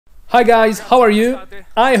Hi guys, how are you?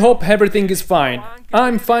 I hope everything is fine.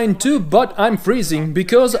 I'm fine too, but I'm freezing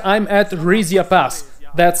because I'm at RESIA Pass.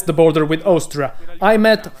 That's the border with Austria. I'm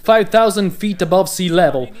at 5,000 feet above sea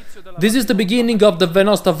level. This is the beginning of the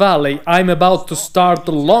VENOSTA Valley. I'm about to start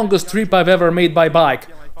the longest trip I've ever made by bike.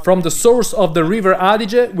 From the source of the river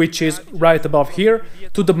Adige, which is right above here,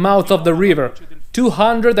 to the mouth of the river.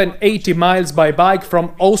 280 miles by bike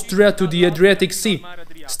from Austria to the Adriatic Sea.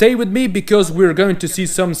 Stay with me because we're going to see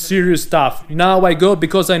some serious stuff. Now I go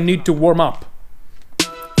because I need to warm up.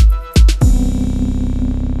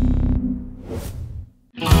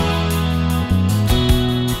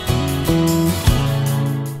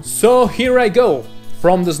 So here I go,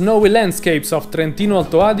 from the snowy landscapes of Trentino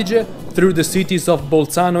Alto Adige through the cities of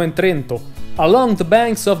Bolzano and Trento, along the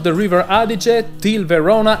banks of the river Adige till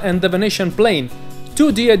Verona and the Venetian plain,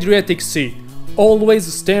 to the Adriatic Sea, always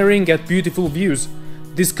staring at beautiful views,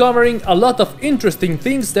 discovering a lot of interesting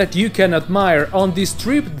things that you can admire on this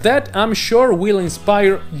trip that I'm sure will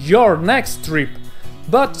inspire your next trip.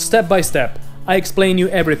 But step by step, I explain you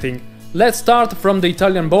everything. Let's start from the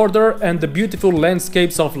Italian border and the beautiful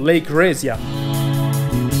landscapes of Lake RESIA.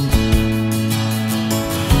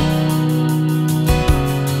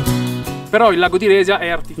 Però il lago di Resia è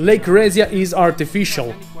artificiale. Lake RESIA is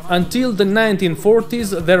artificial. Until the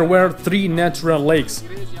 1940s there were three natural lakes: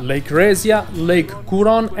 Lake RESIA, Lake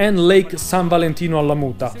CURON and Lake San Valentino alla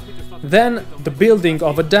Muta. Then the building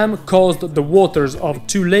of a dam caused the waters of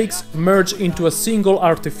two lakes merge into a single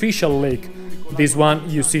artificial lake, this one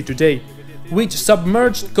you see today, which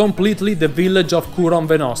submerged completely the village of CURON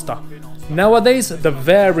VENOSTA. Nowadays the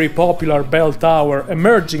very popular bell tower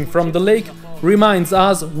emerging from the lake reminds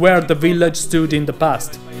us where the village stood in the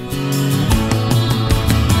past.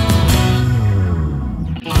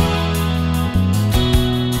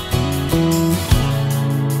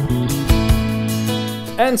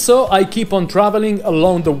 And so I keep on traveling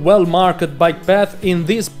along the well-marked bike path in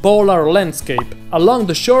this polar landscape, along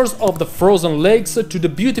the shores of the frozen lakes to the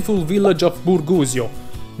beautiful village of Burgusio,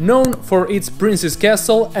 known for its Prince's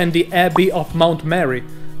Castle and the Abbey of Mount Mary,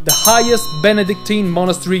 the highest Benedictine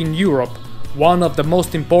monastery in Europe, one of the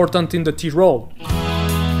most important in the Tyrol.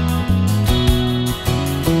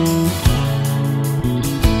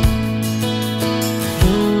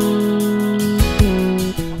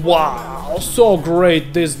 Wow, so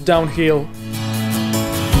great this downhill!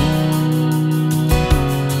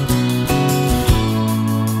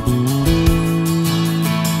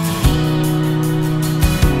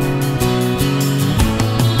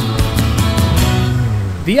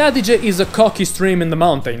 The Adige is a cocky stream in the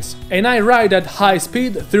mountains, and I ride at high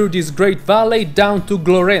speed through this great valley down to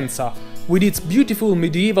Glorenza, with its beautiful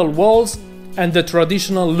medieval walls and the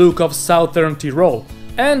traditional look of southern Tyrol,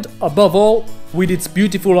 and, above all, with its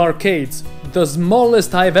beautiful arcades, the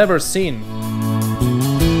smallest I've ever seen.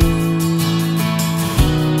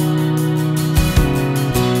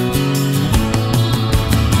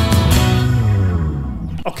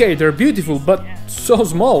 Okay, they're beautiful, but so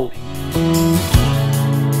small.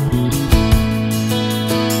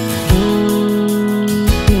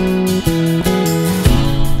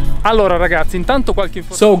 Allora ragazzi, intanto qualche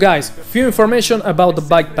informazione. So guys, few information about the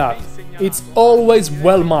bike path. It's always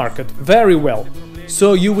well marked, very well,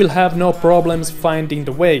 so you will have no problems finding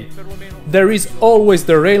the way. There is always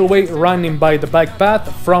the railway running by the bike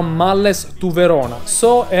path from Malles to Verona,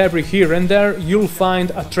 so every here and there you'll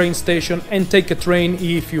find a train station and take a train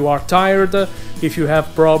if you are tired, if you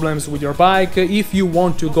have problems with your bike, if you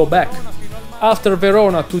want to go back. After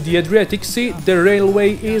Verona to the Adriatic Sea, the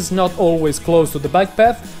railway is not always close to the bike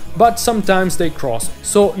path, but sometimes they cross,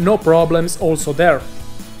 so no problems also there.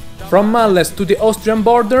 From Malles to the Austrian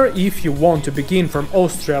border, if you want to begin from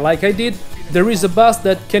Austria like I did, there is a bus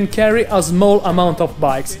that can carry a small amount of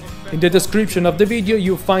bikes. In the description of the video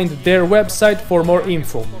you find their website for more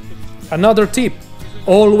info. Another tip: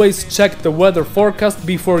 always check the weather forecast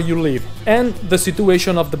before you leave, and the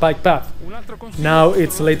situation of the bike path. Now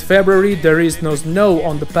it's late February, there is no snow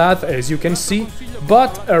on the path as you can see,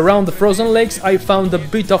 but around the frozen lakes I found a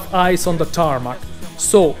bit of ice on the tarmac.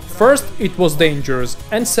 So, first it was dangerous,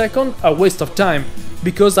 and second a waste of time,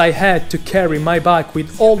 because I had to carry my bike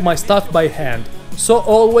with all my stuff by hand. So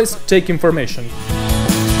always take information.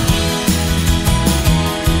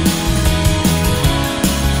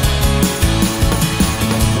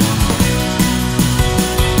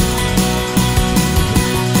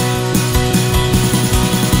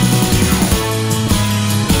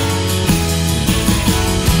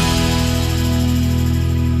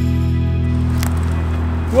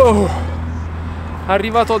 Wow!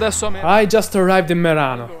 Arrivato adesso a me. I just arrived in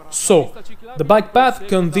Merano. So, the bike path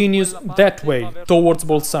continues that way, towards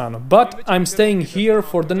Bolzano, but I'm staying here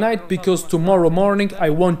for the night because tomorrow morning I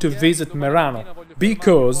want to visit Merano,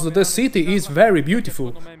 because the city is very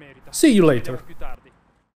beautiful. See you later.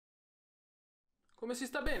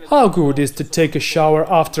 How good is to take a shower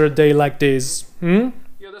after a day like this,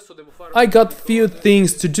 I got few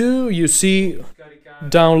things to do, you see,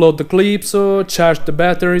 download the clips, charge the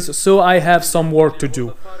batteries, so I have some work to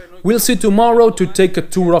do. We'll see tomorrow to take a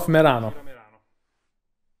tour of Merano.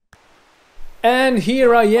 And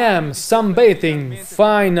here I am, sunbathing,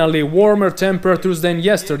 finally warmer temperatures than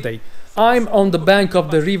yesterday. I'm on the bank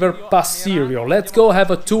of the river Passirio. Let's go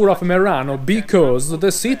have a tour of Merano, because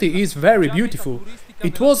the city is very beautiful.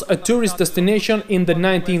 It was a tourist destination in the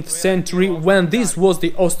 19th century when this was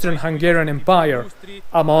the Austrian-Hungarian Empire.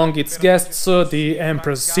 Among its guests, the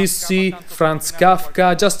Empress Sissi, Franz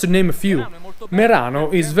Kafka, just to name a few.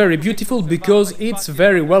 Merano is very beautiful because it's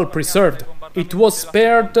very well preserved. It was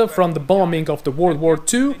spared from the bombing of the World War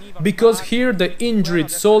II because here the injured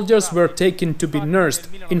soldiers were taken to be nursed.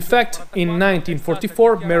 In fact, in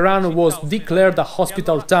 1944 Merano was declared a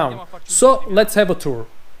hospital town. So let's have a tour.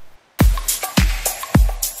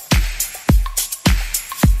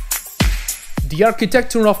 The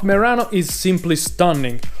architecture of Merano is simply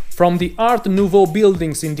stunning, from the Art Nouveau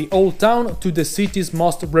buildings in the Old Town to the city's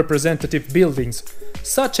most representative buildings,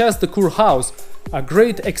 such as the Kurhaus, a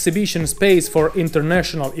great exhibition space for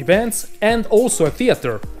international events, and also a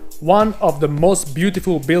theater, one of the most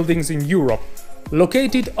beautiful buildings in Europe,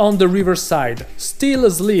 located on the riverside, still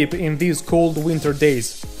asleep in these cold winter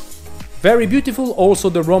days. Very beautiful also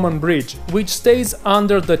the Roman Bridge, which stays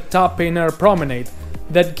under the Tapener Promenade,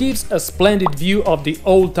 that gives a splendid view of the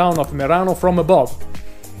old town of Merano from above.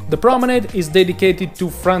 The promenade is dedicated to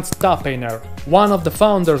Franz Tapener, one of the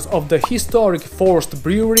founders of the historic Forst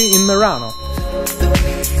brewery in Merano.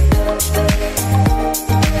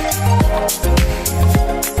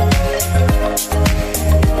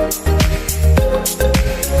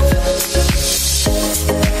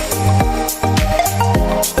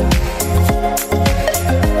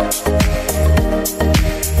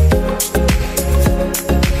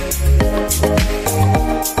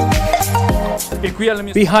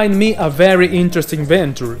 Behind me a very interesting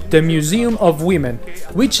venture, the Museum of Women,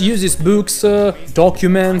 which uses books,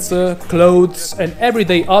 documents, clothes and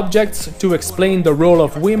everyday objects to explain the role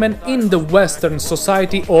of women in the Western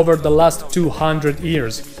society over the last 200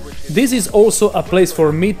 years. This is also a place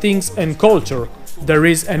for meetings and culture. There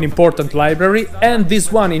is an important library, and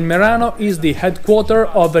this one in Merano is the headquarters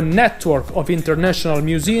of a network of international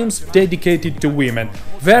museums dedicated to women.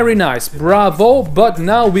 Very nice, bravo, but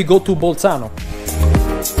now we go to Bolzano.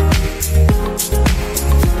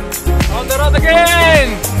 On the road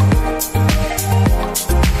again!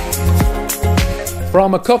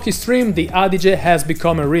 From a cocky stream, the Adige has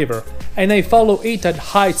become a river, and I follow it at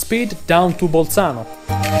high speed down to Bolzano.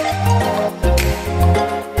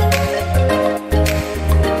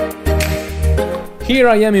 Here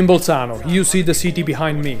I am in Bolzano, you see the city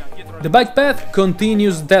behind me. The bike path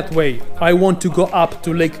continues that way. I want to go up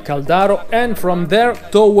to Lake Caldaro and from there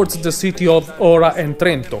towards the city of Ora and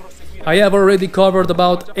Trento. I have already covered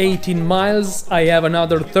about 18 miles, I have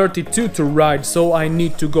another 32 to ride, so I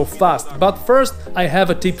need to go fast. But first, I have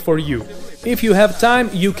a tip for you. If you have time,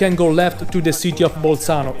 you can go left to the city of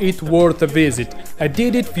Bolzano, it's worth a visit. I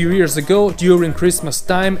did it a few years ago during Christmas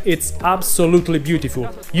time, it's absolutely beautiful.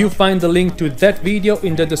 You find the link to that video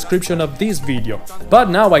in the description of this video. But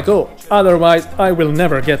now I go, otherwise I will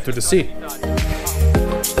never get to the sea.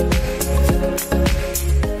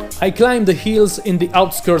 I climb the hills in the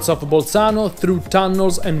outskirts of Bolzano through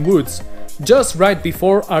tunnels and woods, just right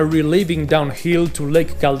before I relieving downhill to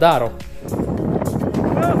Lake Caldaro.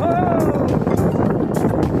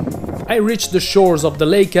 I reach the shores of the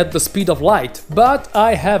lake at the speed of light, but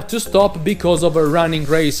I have to stop because of a running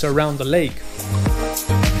race around the lake.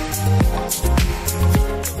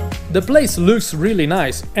 The place looks really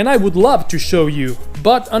nice and I would love to show you,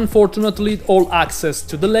 but unfortunately all access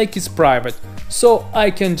to the lake is private, so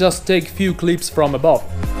I can just take few clips from above.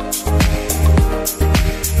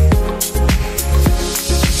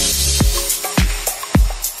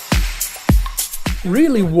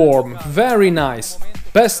 Really warm, very nice.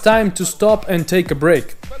 Best time to stop and take a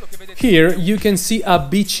break. Here you can see a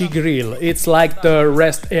beachy grill, it's like the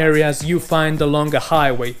rest areas you find along a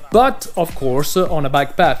highway, but of course on a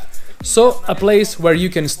bike path. So a place where you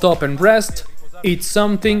can stop and rest, eat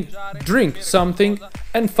something, drink something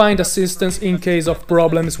and find assistance in case of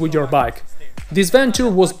problems with your bike. This venture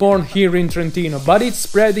was born here in Trentino, but it's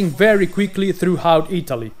spreading very quickly throughout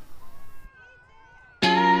Italy.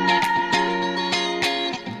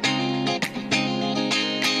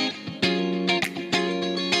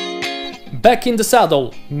 Back in the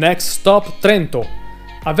saddle, next stop Trento.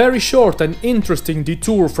 A very short and interesting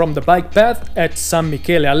detour from the bike path at San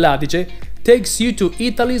Michele all'Adige takes you to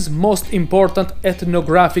Italy's most important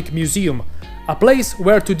ethnographic museum, a place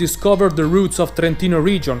where to discover the roots of Trentino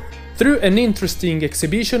region through an interesting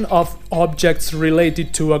exhibition of objects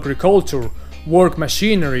related to agriculture, work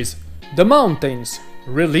machineries, the mountains,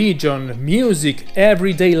 religion, music,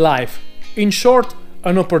 everyday life. In short,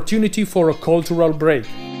 an opportunity for a cultural break.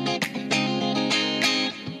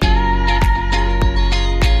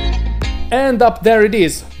 And up there it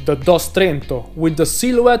is, the Dos Trento, with the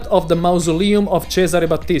silhouette of the mausoleum of Cesare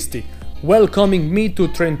Battisti, welcoming me to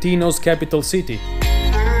Trentino's capital city.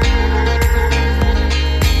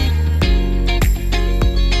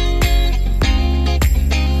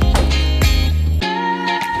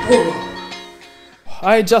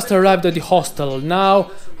 I just arrived at the hostel.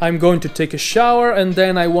 Now I'm going to take a shower and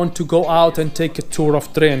then I want to go out and take a tour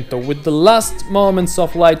of Trento with the last moments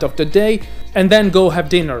of light of the day and then go have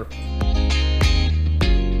dinner.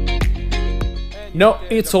 No,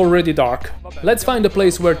 it's already dark. Let's find a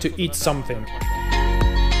place where to eat something.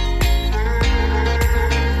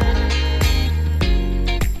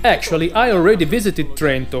 Actually, I already visited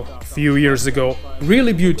Trento a few years ago.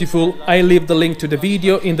 Really beautiful, I leave the link to the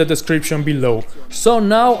video in the description below. So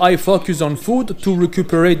now I focus on food to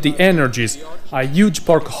recuperate the energies. A huge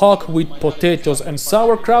pork hock with potatoes and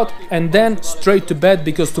sauerkraut and then straight to bed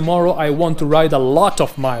because tomorrow I want to ride a lot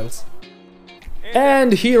of miles.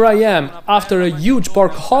 And here I am, after a huge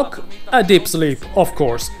pork hock, a deep sleep, of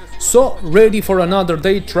course. So ready for another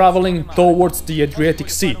day traveling towards the Adriatic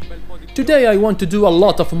Sea. Today I want to do a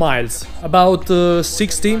lot of miles, about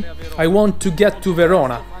 60. I want to get to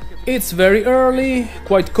Verona. It's very early,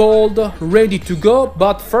 quite cold, ready to go,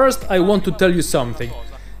 but first I want to tell you something.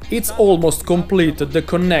 It's almost completed the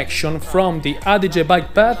connection from the Adige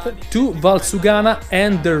bike path to Valsugana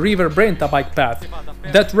and the River Brenta bike path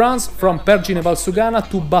that runs from Pergine Valsugana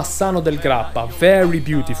to Bassano del Grappa. Very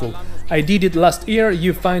beautiful. I did it last year,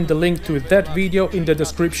 you find the link to that video in the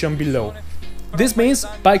description below. This means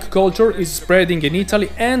bike culture is spreading in Italy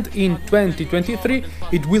and in 2023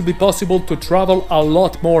 it will be possible to travel a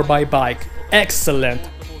lot more by bike. Excellent!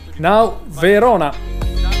 Now, Verona!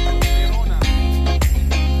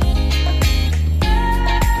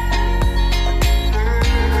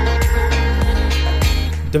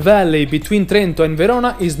 The valley between Trento and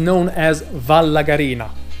Verona is known as Val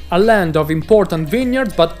Lagarina, a land of important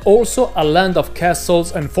vineyards but also a land of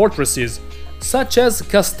castles and fortresses, such as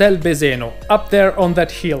Castel Beseno, up there on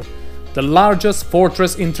that hill, the largest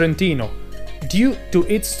fortress in Trentino, due to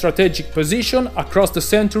its strategic position across the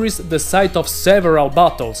centuries, the site of several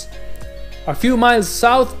battles. A few miles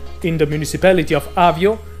south, in the municipality of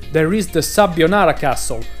Avio, there is the Sabbionara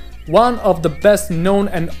Castle, one of the best known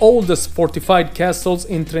and oldest fortified castles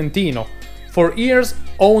in Trentino, for years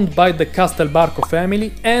owned by the Castelbarco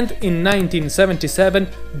family and in 1977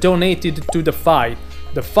 donated to the FAI,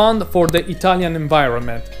 the Fund for the Italian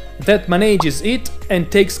Environment, that manages it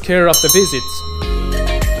and takes care of the visits.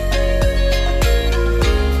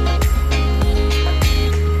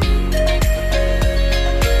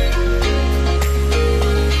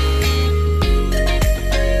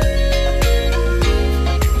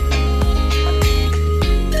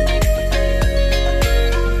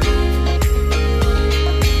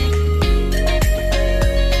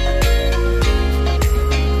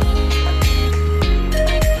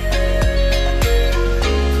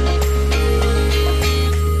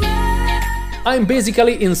 I'm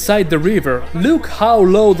basically inside the river. Look how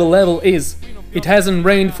low the level is. It hasn't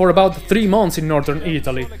rained for about 3 months in northern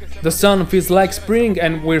Italy. The sun feels like spring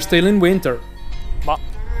and we're still in winter.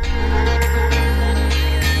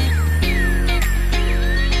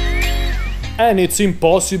 And it's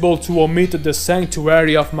impossible to omit the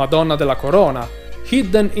sanctuary of Madonna della Corona,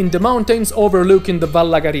 hidden in the mountains overlooking the Val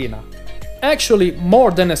Lagarina. Actually, more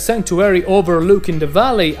than a sanctuary overlooking the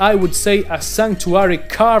valley, I would say a sanctuary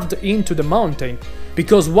carved into the mountain,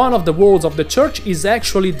 because one of the walls of the church is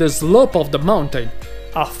actually the slope of the mountain.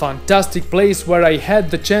 A fantastic place where I had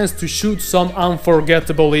the chance to shoot some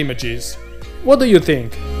unforgettable images. What do you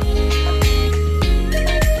think?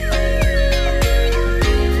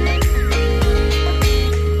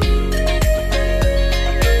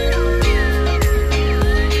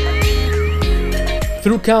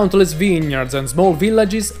 Through countless vineyards and small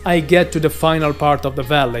villages, I get to the final part of the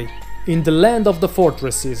valley, in the land of the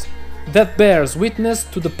fortresses, that bears witness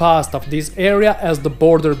to the past of this area as the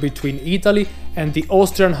border between Italy and the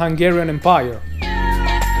Austrian-Hungarian Empire.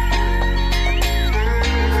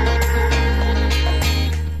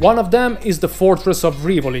 One of them is the fortress of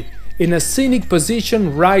Rivoli. in a scenic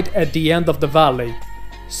position right at the end of the valley,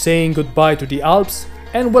 saying goodbye to the Alps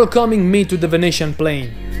and welcoming me to the Venetian plain.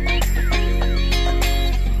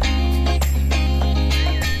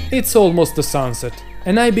 It's almost the sunset,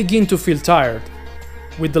 and I begin to feel tired.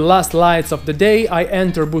 With the last lights of the day, I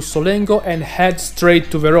enter Bussolengo and head straight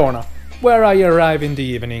to Verona, where I arrive in the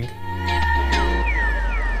evening.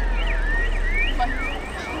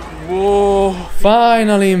 Whoa.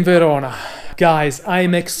 Finally in Verona. Guys,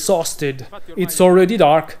 I'm exhausted. It's already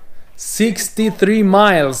dark. 63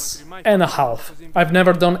 miles and a half. I've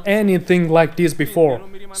never done anything like this before.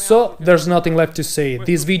 So there's nothing left to say.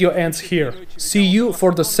 This video ends here. See you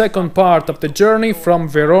for the second part of the journey from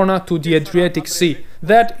Verona to the Adriatic Sea,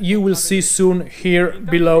 that you will see soon here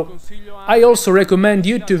below. I also recommend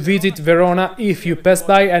you to visit Verona if you pass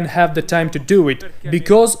by and have the time to do it,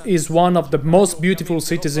 because it's one of the most beautiful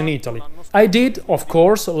cities in Italy. I did, of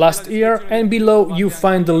course, last year, and below you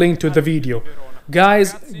find the link to the video.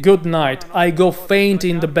 Guys, good night. I go faint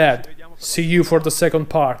in the bed. See you for the second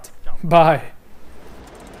part. Bye.